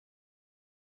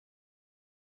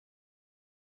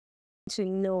to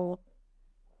know,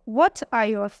 what are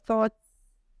your thoughts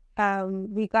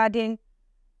regarding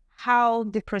how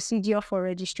the procedure for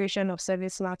registration of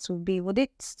service marks will be? Would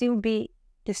it still be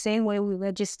the same way we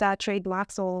register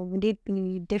trademarks, or would it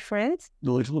be different?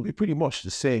 No, it will be pretty much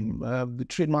the same. The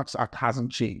Trademarks Act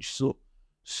hasn't changed,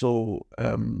 so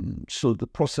the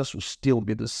process will still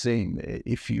be the same.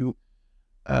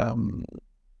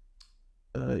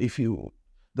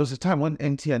 There was a time when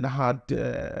NTN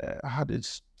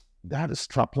had a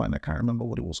strap line. I can't remember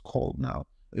what it was called now.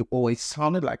 It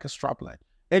sounded like a strap line.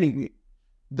 Anyway,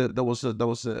 there was a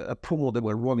promo they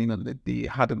were running, and they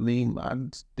had a name,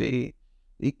 and there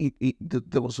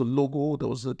was a logo, there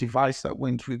was a device that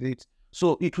went with it.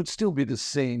 So it would still be the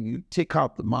same. You take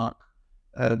out the mark,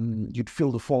 you'd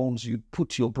fill the forms, you'd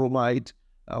put your bromide,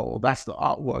 or that's the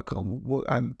artwork,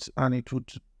 and it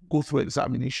would go through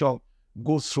examination,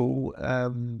 go through,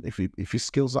 if your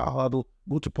skills are hurdle,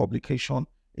 go to publication.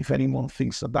 If anyone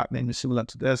thinks that name is similar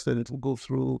to theirs, then it will go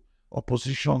through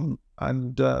opposition,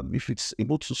 and if it's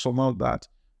able to surmount that,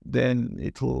 then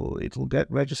it'll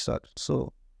get registered.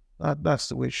 So that's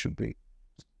the way it should be.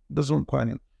 Doesn't require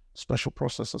any special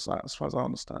process as far as I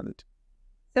understand it.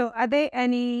 So are there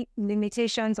any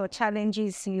limitations or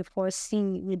challenges you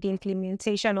foresee with the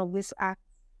implementation of this act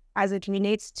as it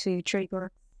relates to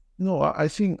trademarks? No, I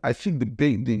think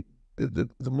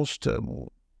the most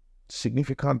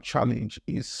significant challenge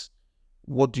is,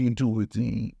 what do you do with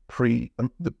the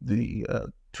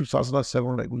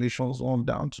 2007 regulations on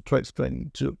down to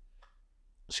 2022?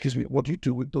 Excuse me. What do you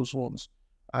do with those ones?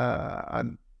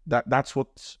 And that's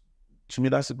what, to me,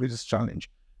 that's the greatest challenge.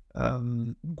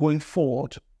 Going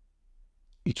forward,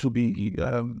 it will be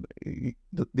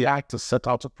the act has set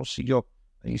out a procedure,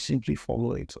 and you simply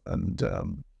follow it. And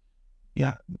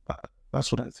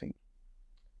that's what I think.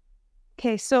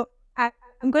 Okay, so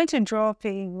I'm going to draw up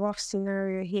a rough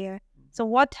scenario here. So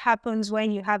what happens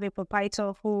when you have a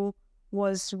proprietor who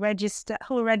registered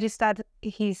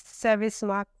his service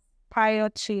mark prior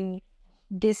to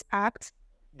this act,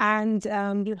 and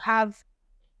you have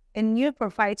a new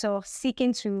proprietor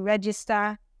seeking to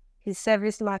register his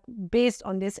service mark based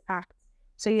on this act?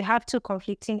 So you have two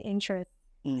conflicting interests,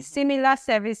 similar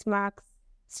service marks,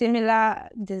 similar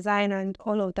design, and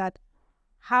all of that.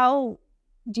 How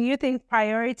do you think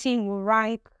priority will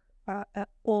rank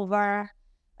over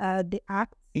the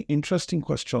act? Interesting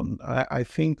question. I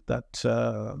think that,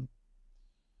 so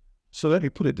let me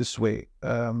put it this way.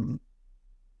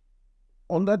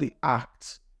 Under the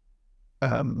act,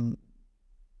 and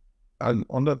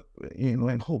under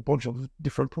a whole bunch of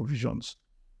different provisions,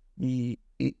 an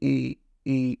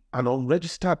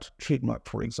unregistered trademark,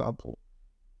 for example,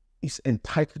 is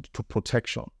entitled to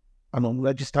protection. An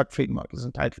unregistered trademark is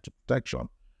entitled to protection.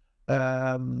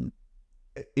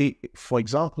 For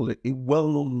example, a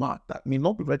well-known mark that may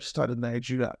not be registered in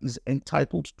Nigeria is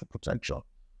entitled to protection.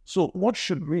 So what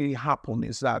should really happen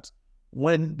is that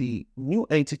when the new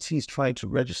entity is trying to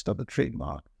register the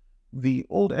trademark, the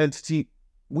old entity,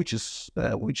 which is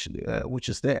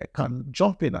there, can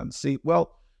jump in and say,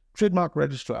 well, trademark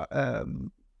registrar,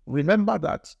 remember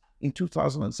that in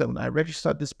 2007, I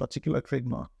registered this particular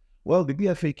trademark. Well, the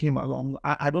BFA came along.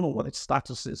 I don't know what its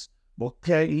status is, but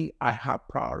clearly I have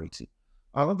priority.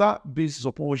 Another basis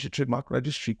upon which the trademark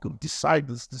registry could decide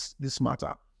this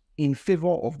matter in favor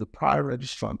of the prior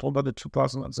registrant under the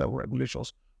 2007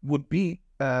 regulations would be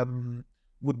on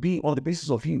the basis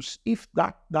of use. If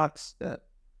that's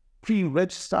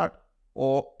pre-registered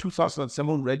or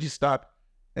 2007 registered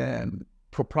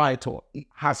proprietor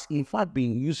has in fact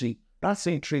been using that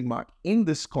same trademark in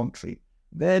this country,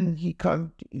 then he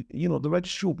can, the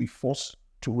registry will be forced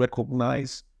to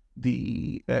recognize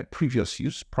the previous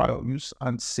use, prior use,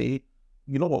 and say,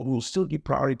 you know what, we'll still give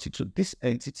priority to this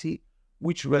entity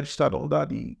which registered under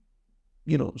the,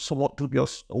 somewhat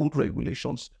dubious old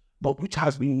regulations, but which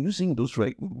has been using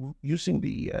using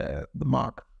the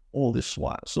mark all this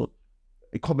while. So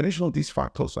a combination of these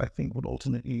factors, I think, would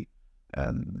ultimately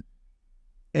end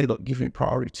up giving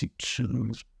priority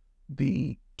to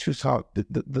the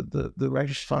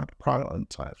registrant prior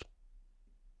entitled.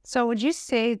 So would you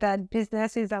say that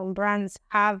businesses and brands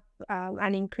have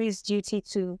an increased duty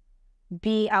to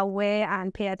be aware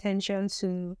and pay attention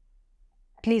to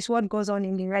at least what goes on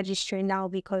in the registry now,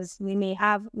 because we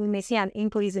may see an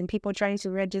increase in people trying to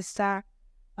register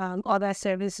other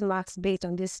service marks based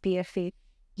on this PFA.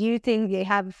 Do you think they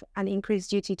have an increased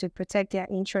duty to protect their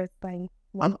interests by?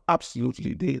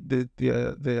 Absolutely.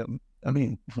 I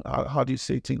mean, how do you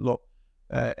say it in law?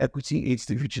 Equity aids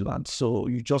the vigilant. So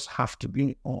you just have to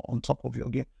be on top of your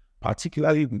game,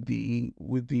 particularly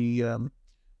with the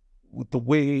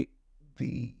way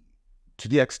the to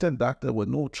the extent that there were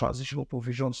no transitional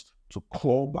provisions to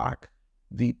claw back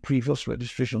the previous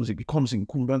registrations, it becomes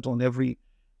incumbent on every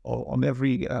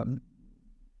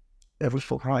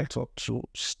proprietor to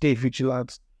stay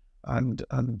vigilant and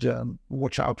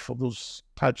watch out for those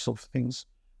types of things.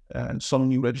 And some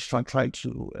new registrant try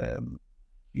to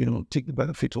take the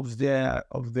benefit of their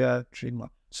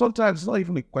trademark. Sometimes it's not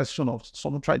even a question of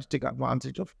someone trying to take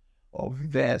advantage of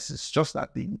theirs. It's just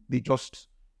that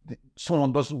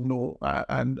someone doesn't know,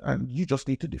 and you just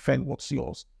need to defend what's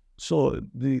yours. So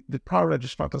the prior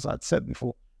registrant, as I'd said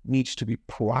before, needs to be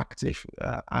proactive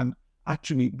and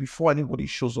actually, before anybody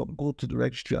shows up, go to the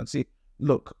registry and say,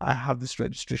 look, I have this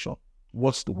registration.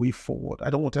 What's the way forward? I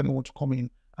don't want anyone to come in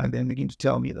and then begin to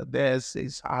tell me that theirs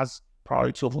has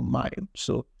priority over mine.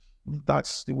 So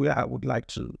that's the way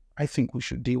I think we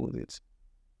should deal with it.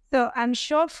 So I'm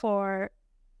sure for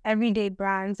everyday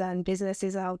brands and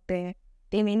businesses out there,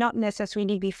 they may not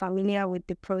necessarily be familiar with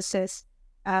the process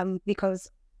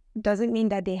because it doesn't mean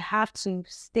that they have to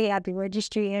stay at the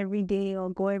registry every day or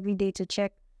go every day to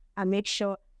check and make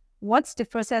sure. What's the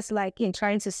process like in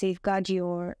trying to safeguard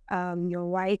your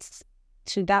rights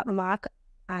to that mark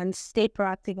and stay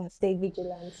proactive and stay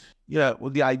vigilant? Yeah, well,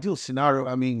 the ideal scenario,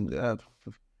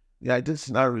 the ideal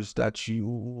scenario is that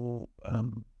you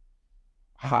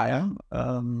hire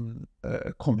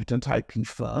a competent IP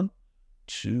firm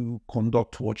to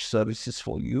conduct watch services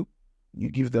for you. You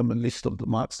give them a list of the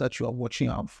marks that you are watching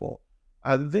out for,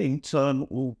 and they in turn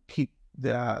will keep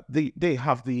they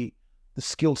have the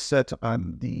skill set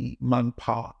and the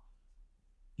manpower.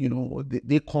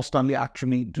 They constantly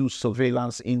actually do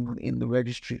surveillance in the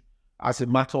registry as a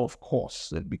matter of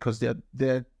course, because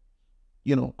they're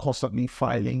constantly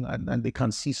filing and they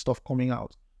can see stuff coming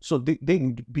out. So they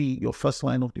would be your first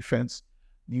line of defense.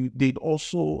 They'd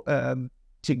also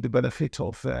take the benefit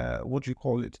of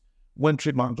when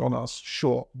trademark owners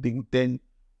show, they then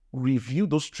review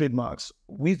those trademarks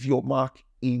with your mark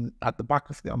at the back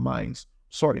of their minds.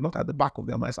 Sorry, not at the back of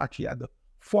their minds, actually at the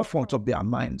forefront of their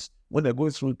minds when they're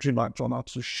going through trademark journal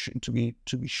to be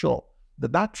sure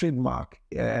that trademark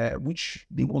which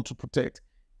they want to protect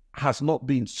has not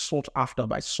been sought after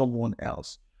by someone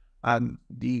else. And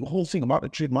the whole thing about the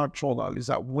trademark journal is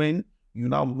that when you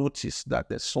now notice that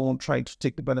there's someone trying to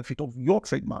take the benefit of your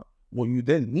trademark, what you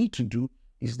then need to do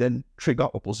is then trigger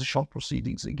opposition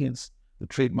proceedings against the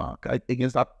trademark,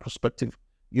 against that prospective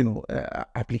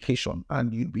application.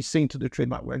 And you'd be saying to the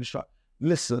trademark registrar,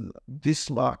 listen,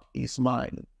 this mark is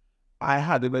mine. I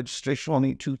had a registration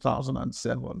in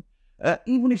 2007.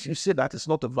 Even if you say that it's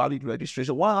not a valid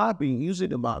registration, well, I've been using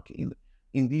the mark in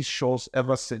these shows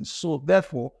ever since. So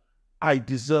therefore, I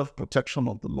deserve protection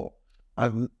of the law.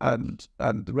 And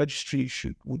the registry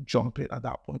would jump in at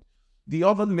that point. The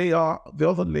other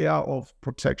layer of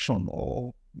protection,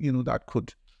 or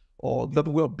the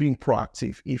way of being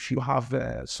proactive, if you have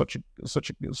such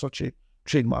a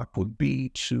trademark, would be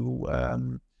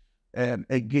to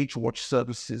engage watch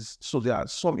services. So there are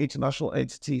some international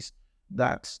entities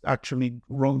that actually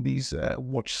run these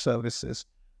watch services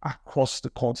across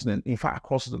the continent, in fact,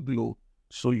 across the globe.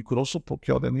 So you could also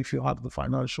procure them if you have the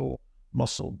financial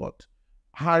muscle. But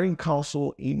hiring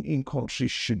counsel in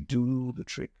countries should do the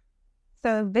trick.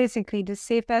 So basically, the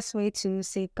safest way to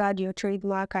safeguard your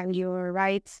trademark and your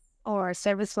rights or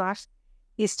service marks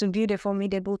is to build a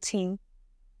formidable team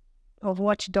of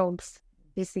watchdogs,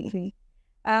 basically.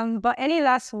 But any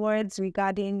last words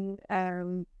regarding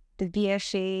the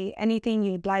BSA, anything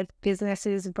you'd like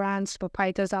businesses, brands,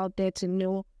 proprietors out there to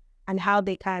know and how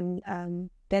they can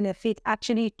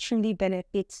truly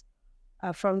benefit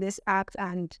from this act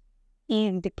and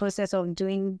in the process of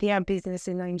doing their business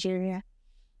in Nigeria?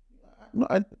 No,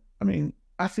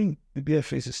 I think the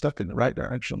BFA is a step in the right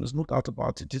direction. There's no doubt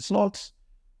about it. It's not,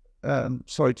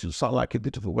 sorry to sound like a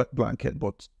bit of a wet blanket,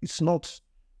 but it's not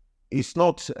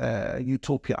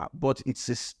utopia, but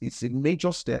it's a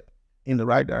major step in the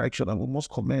right direction, and we must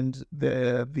commend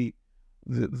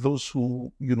those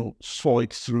who saw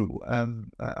it through, and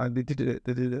they did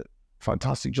a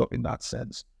fantastic job in that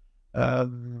sense.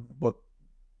 But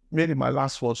maybe my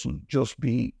last words would just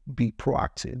be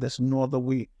proactive. There's no other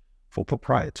way for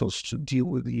proprietors to deal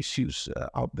with the issues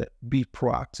out there. Be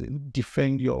proactive,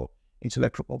 defend your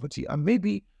intellectual property, and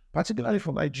maybe, particularly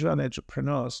for Nigerian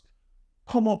entrepreneurs,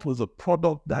 come up with a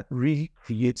product that really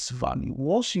creates value.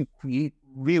 Once you create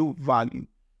real value,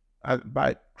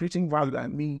 by creating value, I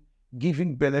mean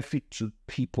giving benefit to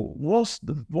people. Once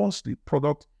the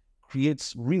product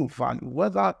creates real value,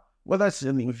 whether it's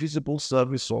an invisible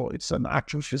service or it's an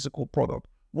actual physical product,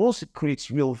 once it creates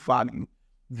real value,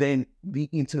 then the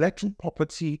intellectual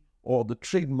property or the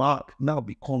trademark now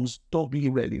becomes doubly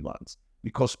relevant.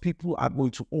 because people are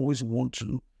going to always want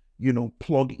to,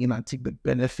 plug in and take the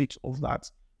benefit of that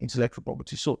intellectual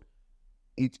property. So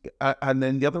and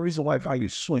then the other reason why value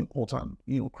is so important,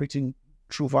 creating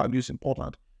true value is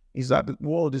important, is that the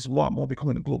world is more and more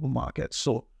becoming a global market.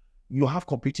 So you have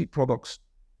competing products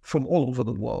from all over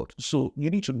the world. So you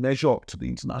need to measure up to the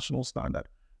international standard.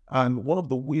 And one of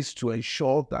the ways to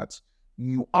ensure that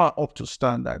you are up to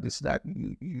standard is that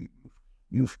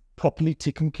you've properly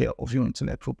taken care of your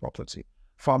intellectual property.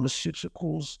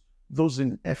 Pharmaceuticals, those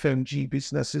in FMG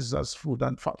businesses as food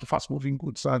and fast-moving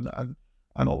goods and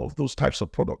all of those types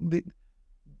of products,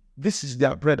 this is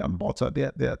their bread and butter.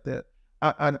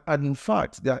 And in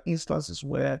fact, there are instances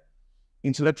where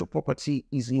intellectual property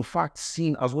is in fact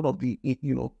seen as one of the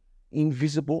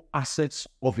invisible assets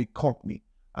of a company,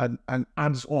 and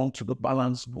adds on to the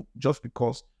balance book, just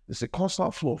because there's a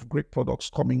constant flow of great products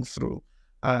coming through,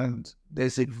 and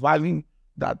there's a value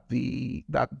that the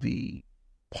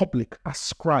public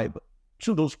ascribe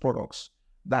to those products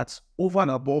that's over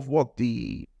and above what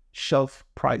the shelf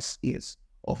price is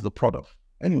of the product.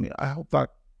 Anyway, I hope that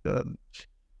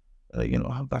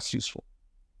I hope that's useful.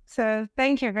 So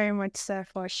thank you very much, sir,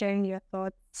 for sharing your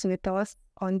thoughts with us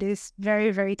on this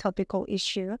very, very topical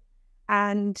issue.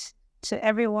 And to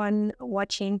everyone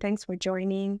watching, thanks for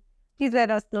joining. Please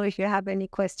let us know if you have any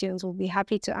questions. We'll be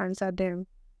happy to answer them.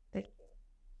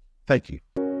 Thank you.